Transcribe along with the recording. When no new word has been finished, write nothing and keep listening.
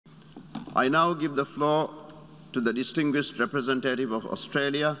I now give the floor to the distinguished representative of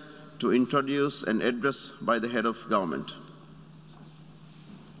Australia to introduce an address by the head of government.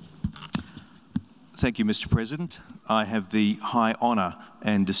 Thank you, Mr. President. I have the high honour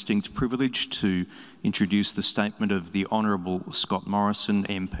and distinct privilege to introduce the statement of the Honourable Scott Morrison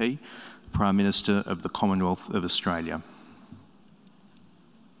MP, Prime Minister of the Commonwealth of Australia.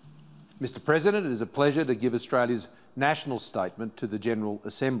 Mr. President, it is a pleasure to give Australia's national statement to the General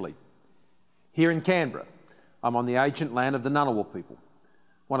Assembly. Here in Canberra, I'm on the ancient land of the Ngunnawal people,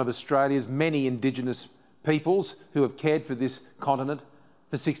 one of Australia's many Indigenous peoples who have cared for this continent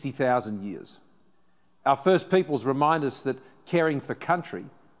for 60,000 years. Our First Peoples remind us that caring for country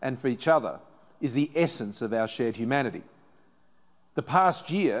and for each other is the essence of our shared humanity. The past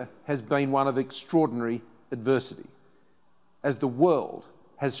year has been one of extraordinary adversity, as the world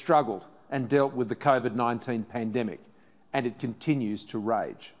has struggled and dealt with the COVID-19 pandemic, and it continues to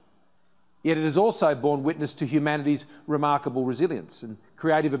rage. Yet it has also borne witness to humanity's remarkable resilience and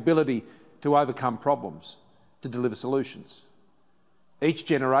creative ability to overcome problems, to deliver solutions. Each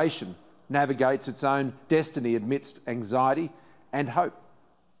generation navigates its own destiny amidst anxiety and hope.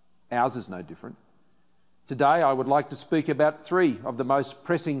 Ours is no different. Today, I would like to speak about three of the most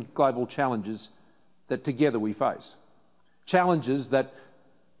pressing global challenges that together we face. Challenges that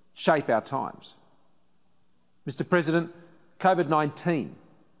shape our times. Mr. President, COVID-19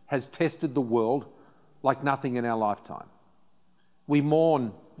 has tested the world like nothing in our lifetime. We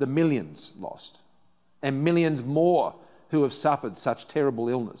mourn the millions lost and millions more who have suffered such terrible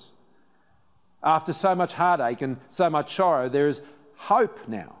illness. After so much heartache and so much sorrow, there is hope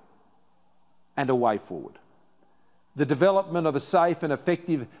now and a way forward. The development of a safe and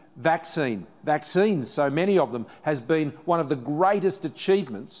effective vaccines, so many of them, has been one of the greatest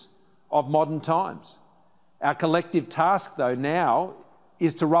achievements of modern times. Our collective task, though, now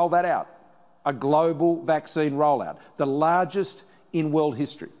is to roll that out, a global vaccine rollout, the largest in world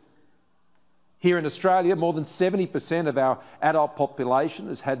history. Here in Australia, more than 70% of our adult population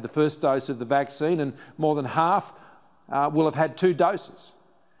has had the first dose of the vaccine, and more than half will have had 2 doses.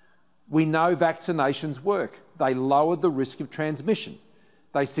 We know vaccinations work. They lower the risk of transmission.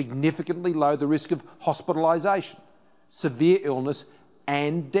 They significantly lower the risk of hospitalisation, severe illness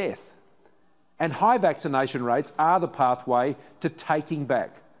and death. And high vaccination rates are the pathway to taking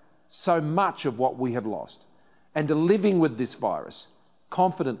back so much of what we have lost and to living with this virus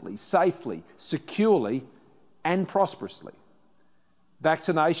confidently, safely, securely and prosperously.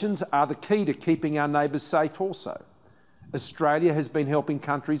 Vaccinations are the key to keeping our neighbours safe also. Australia has been helping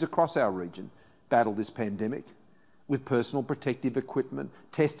countries across our region battle this pandemic with personal protective equipment,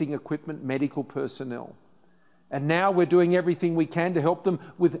 testing equipment, medical personnel. And now we're doing everything we can to help them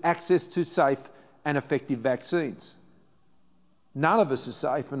with access to safe and effective vaccines. None of us are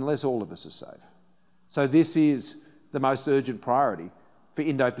safe unless all of us are safe. So this is the most urgent priority for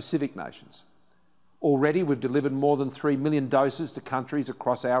Indo-Pacific nations. Already we've delivered more than 3 million doses to countries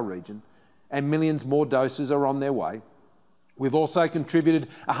across our region, and millions more doses are on their way. We've also contributed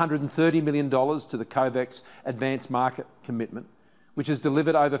 $130 million to the COVAX Advanced Market Commitment, which has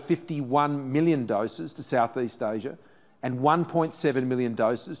delivered over 51 million doses to Southeast Asia and 1.7 million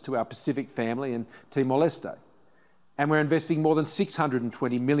doses to our Pacific family in Timor-Leste. And we're investing more than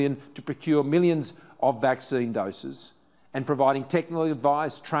 $620 million to procure millions of vaccine doses and providing technical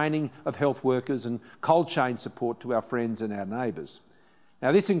advice, training of health workers and cold chain support to our friends and our neighbours.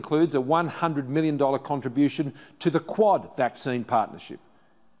 Now, this includes a $100 million contribution to the Quad vaccine partnership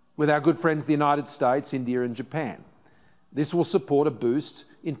with our good friends the United States, India and Japan. This will support a boost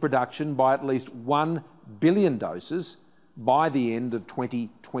in production by at least 1 billion doses by the end of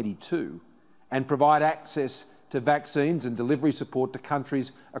 2022 and provide access to vaccines and delivery support to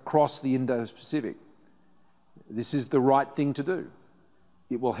countries across the Indo-Pacific. This is the right thing to do.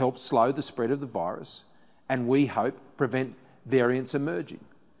 It will help slow the spread of the virus and, we hope, prevent variants emerging.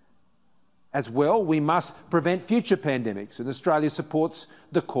 As well, we must prevent future pandemics, and Australia supports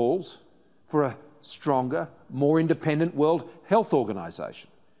the calls for a stronger, more independent World Health Organization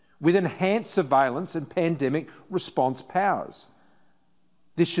with enhanced surveillance and pandemic response powers.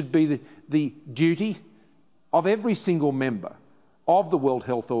 This should be the duty of every single member of the World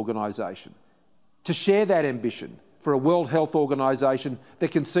Health Organization to share that ambition for a World Health Organization that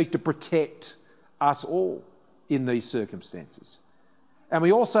can seek to protect us all in these circumstances. And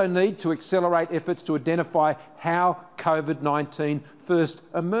we also need to accelerate efforts to identify how COVID-19 first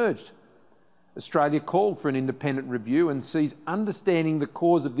emerged. Australia called for an independent review and sees understanding the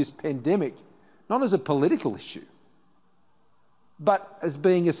cause of this pandemic not as a political issue, but as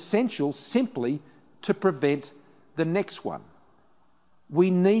being essential simply to prevent the next one. We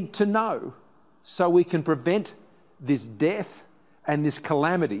need to know so we can prevent this death and this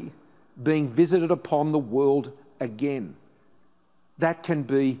calamity being visited upon the world again. That can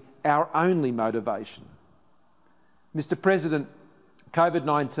be our only motivation. Mr. President,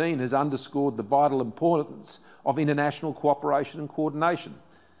 COVID-19 has underscored the vital importance of international cooperation and coordination.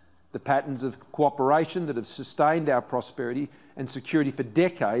 The patterns of cooperation that have sustained our prosperity and security for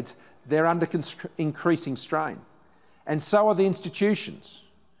decades, they're under increasing strain. And so are the institutions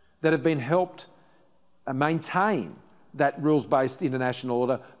that have been helped maintain that rules-based international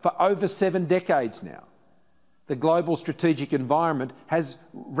order for over 7 decades now. The global strategic environment has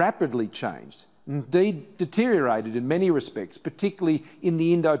rapidly changed, indeed deteriorated in many respects, particularly in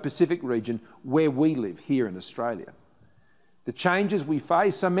the Indo-Pacific region where we live here in Australia. The changes we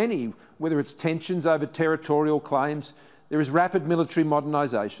face are many, whether it's tensions over territorial claims, there is rapid military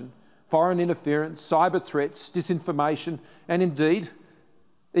modernisation, foreign interference, cyber threats, disinformation, and indeed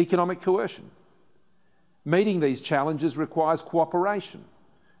economic coercion. Meeting these challenges requires cooperation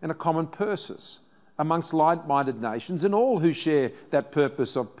and a common purpose amongst like-minded nations and all who share that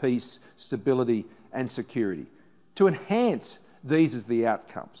purpose of peace, stability and security, to enhance these as the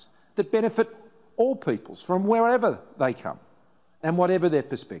outcomes that benefit all peoples from wherever they come and whatever their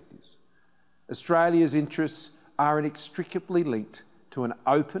perspectives. Australia's interests are inextricably linked to an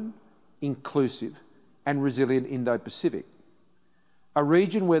open, inclusive and resilient Indo-Pacific, a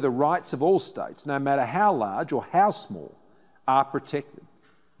region where the rights of all states, no matter how large or how small, are protected.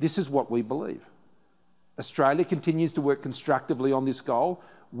 This is what we believe. Australia continues to work constructively on this goal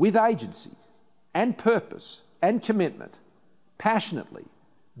with agency and purpose and commitment, passionately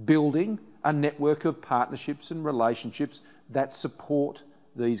building a network of partnerships and relationships that support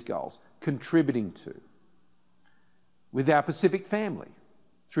these goals, contributing to. With our Pacific family,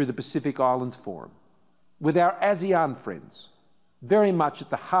 through the Pacific Islands Forum, with our ASEAN friends, very much at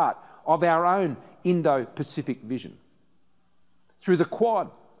the heart of our own Indo-Pacific vision. Through the Quad,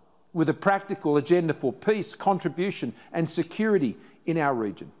 with a practical agenda for peace, contribution and security in our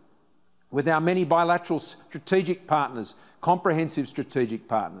region. With our many bilateral strategic partners, comprehensive strategic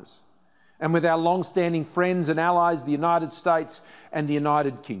partners. And with our long-standing friends and allies, the United States and the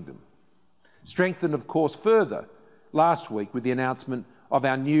United Kingdom. Strengthened, of course, further last week with the announcement of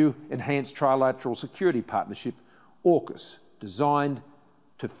our new enhanced trilateral security partnership, AUKUS, designed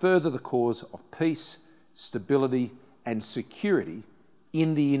to further the cause of peace, stability and security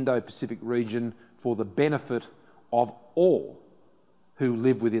in the Indo-Pacific region for the benefit of all who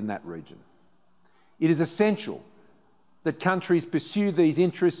live within that region. It is essential that countries pursue these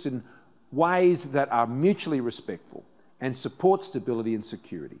interests in ways that are mutually respectful and support stability and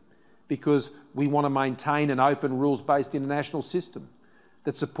security, because we want to maintain an open, rules-based international system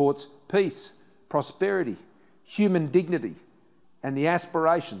that supports peace, prosperity, human dignity and the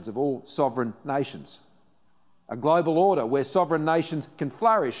aspirations of all sovereign nations. A global order where sovereign nations can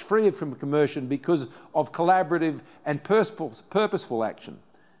flourish free from coercion because of collaborative and purposeful action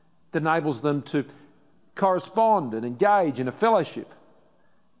that enables them to correspond and engage in a fellowship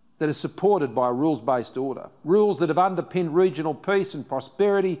that is supported by a rules-based order. Rules that have underpinned regional peace and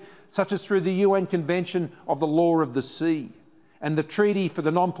prosperity, such as through the UN Convention of the Law of the Sea and the Treaty for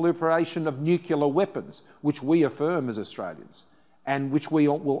the Non-Proliferation of Nuclear Weapons, which we affirm as Australians and which we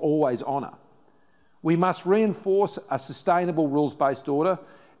will always honour. We must reinforce a sustainable rules-based order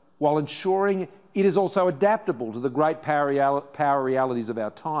while ensuring it is also adaptable to the great power realities of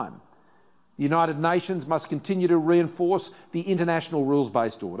our time. The United Nations must continue to reinforce the international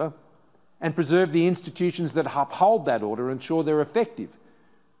rules-based order and preserve the institutions that uphold that order and ensure they're effective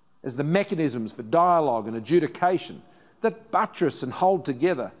as the mechanisms for dialogue and adjudication that buttress and hold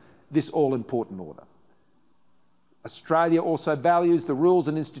together this all-important order. Australia also values the rules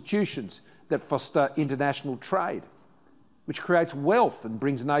and institutions that foster international trade, which creates wealth and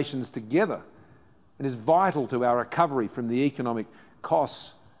brings nations together and is vital to our recovery from the economic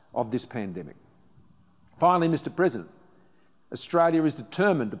costs of this pandemic. Finally, Mr. President, Australia is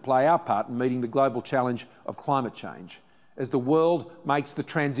determined to play our part in meeting the global challenge of climate change as the world makes the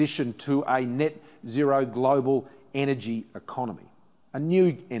transition to a net zero global energy economy, a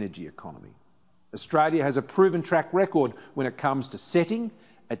new energy economy. Australia has a proven track record when it comes to setting,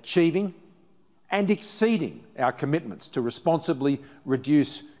 achieving and exceeding our commitments to responsibly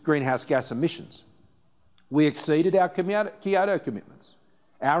reduce greenhouse gas emissions. We exceeded our Kyoto commitments.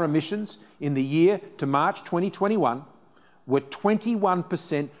 Our emissions in the year to March 2021 were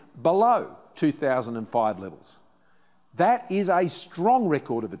 21% below 2005 levels. That is a strong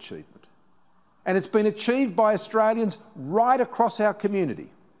record of achievement, and it's been achieved by Australians right across our community,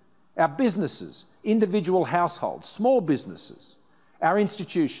 our businesses, individual households, small businesses, our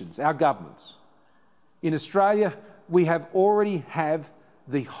institutions, our governments. In Australia, we already have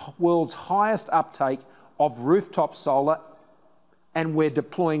the world's highest uptake of rooftop solar, and we're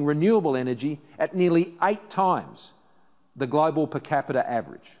deploying renewable energy at nearly 8 times the global per capita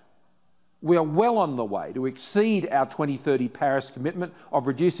average. We are well on the way to exceed our 2030 Paris commitment of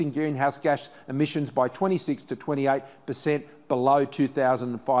reducing greenhouse gas emissions by 26 to 28% below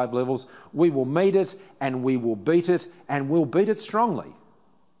 2005 levels. We will meet it, and we will beat it, and we'll beat it strongly.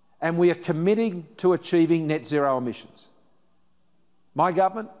 And we are committing to achieving net zero emissions. My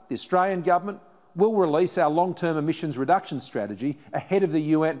government, the Australian government, will release our long-term emissions reduction strategy ahead of the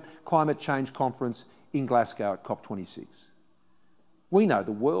UN Climate Change Conference in Glasgow at COP26. We know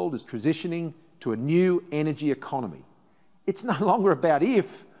the world is transitioning to a new energy economy. It's no longer about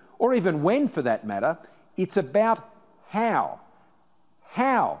if, or even when for that matter, it's about how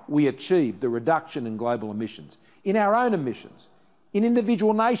we achieve the reduction in global emissions, in our own emissions, in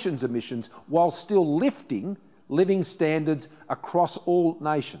individual nations' emissions, while still lifting living standards across all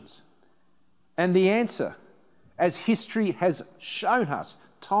nations. And the answer, as history has shown us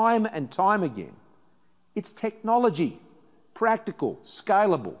time and time again, it's technology. Practical,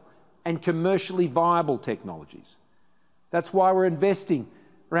 scalable, and commercially viable technologies. That's why we're investing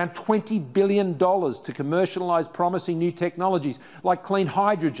around $20 billion to commercialise promising new technologies like clean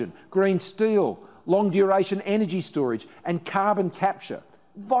hydrogen, green steel, long-duration energy storage, and carbon capture,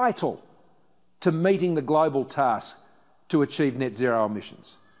 vital to meeting the global task to achieve net zero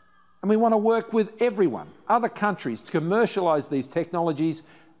emissions. And we want to work with everyone, other countries, to commercialise these technologies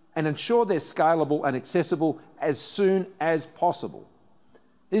and ensure they're scalable and accessible as soon as possible.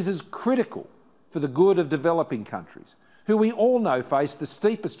 This is critical for the good of developing countries, who we all know face the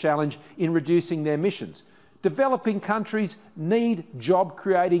steepest challenge in reducing their emissions. Developing countries need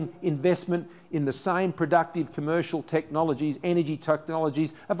job-creating investment in the same productive commercial technologies, energy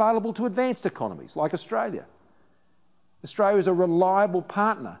technologies, available to advanced economies like Australia. Australia is a reliable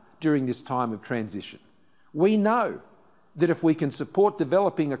partner during this time of transition. We know that if we can support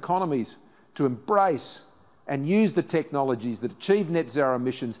developing economies to embrace and use the technologies that achieve net zero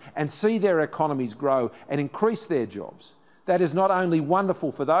emissions and see their economies grow and increase their jobs, that is not only wonderful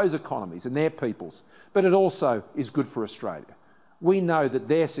for those economies and their peoples, but it also is good for Australia. We know that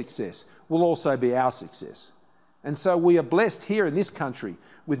their success will also be our success. And so we are blessed here in this country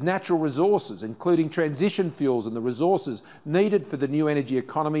with natural resources, including transition fuels and the resources needed for the new energy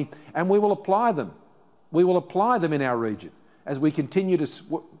economy, and we will apply them. We will apply them in our region as we continue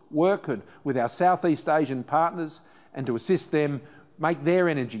to work with our Southeast Asian partners and to assist them make their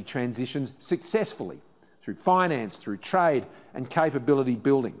energy transitions successfully through finance, through trade and capability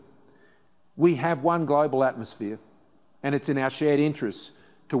building. We have one global atmosphere, and it's in our shared interests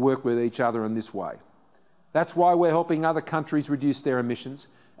to work with each other in this way. That's why we're helping other countries reduce their emissions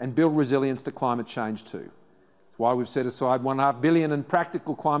and build resilience to climate change too. That's why we've set aside $1.5 billion in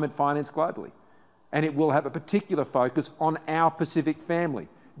practical climate finance globally. And it will have a particular focus on our Pacific family,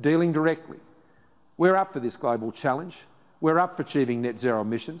 dealing directly. We're up for this global challenge. We're up for achieving net zero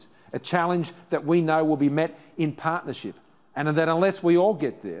emissions, a challenge that we know will be met in partnership, and that unless we all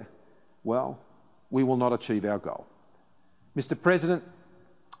get there, well, we will not achieve our goal. Mr. President,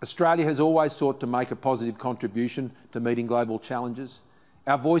 Australia has always sought to make a positive contribution to meeting global challenges.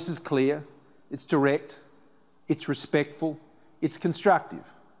 Our voice is clear, it's direct, it's respectful, it's constructive.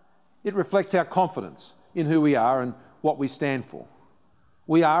 It reflects our confidence in who we are and what we stand for.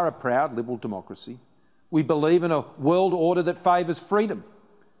 We are a proud liberal democracy. We believe in a world order that favours freedom,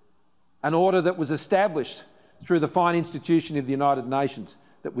 an order that was established through the fine institution of the United Nations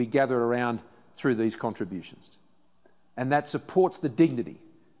that we gather around through these contributions, and that supports the dignity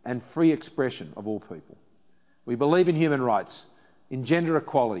and free expression of all people. We believe in human rights, in gender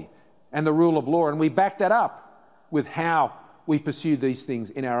equality and the rule of law, and we back that up with how we pursue these things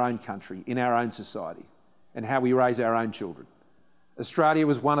in our own country, in our own society, and how we raise our own children. Australia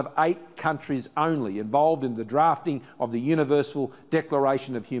was one of 8 countries only involved in the drafting of the Universal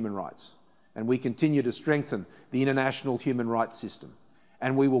Declaration of Human Rights, and we continue to strengthen the international human rights system.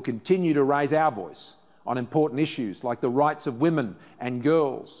 And we will continue to raise our voice on important issues like the rights of women and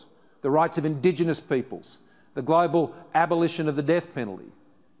girls, the rights of Indigenous peoples, the global abolition of the death penalty,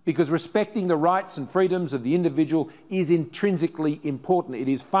 because respecting the rights and freedoms of the individual is intrinsically important. It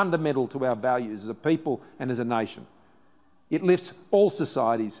is fundamental to our values as a people and as a nation. It lifts all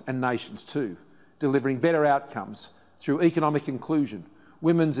societies and nations too, delivering better outcomes through economic inclusion,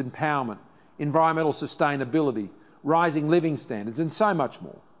 women's empowerment, environmental sustainability, rising living standards, and so much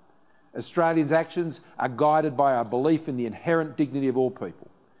more. Australians' actions are guided by our belief in the inherent dignity of all people,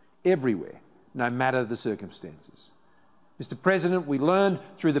 everywhere, no matter the circumstances. Mr. President, we learned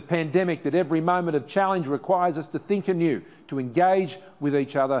through the pandemic that every moment of challenge requires us to think anew, to engage with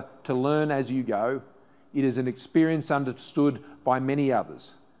each other, to learn as you go. It is an experience understood by many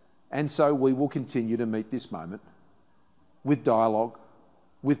others, and so we will continue to meet this moment with dialogue,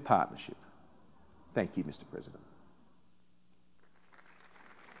 with partnership. Thank you, Mr. President.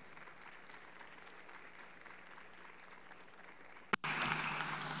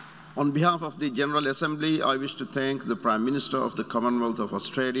 On behalf of the General Assembly, I wish to thank the Prime Minister of the Commonwealth of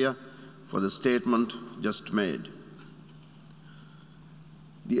Australia for the statement just made.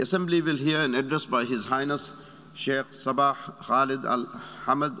 The Assembly will hear an address by His Highness Sheikh Sabah Khalid Al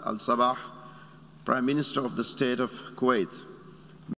Hamad Al Sabah, Prime Minister of the State of Kuwait.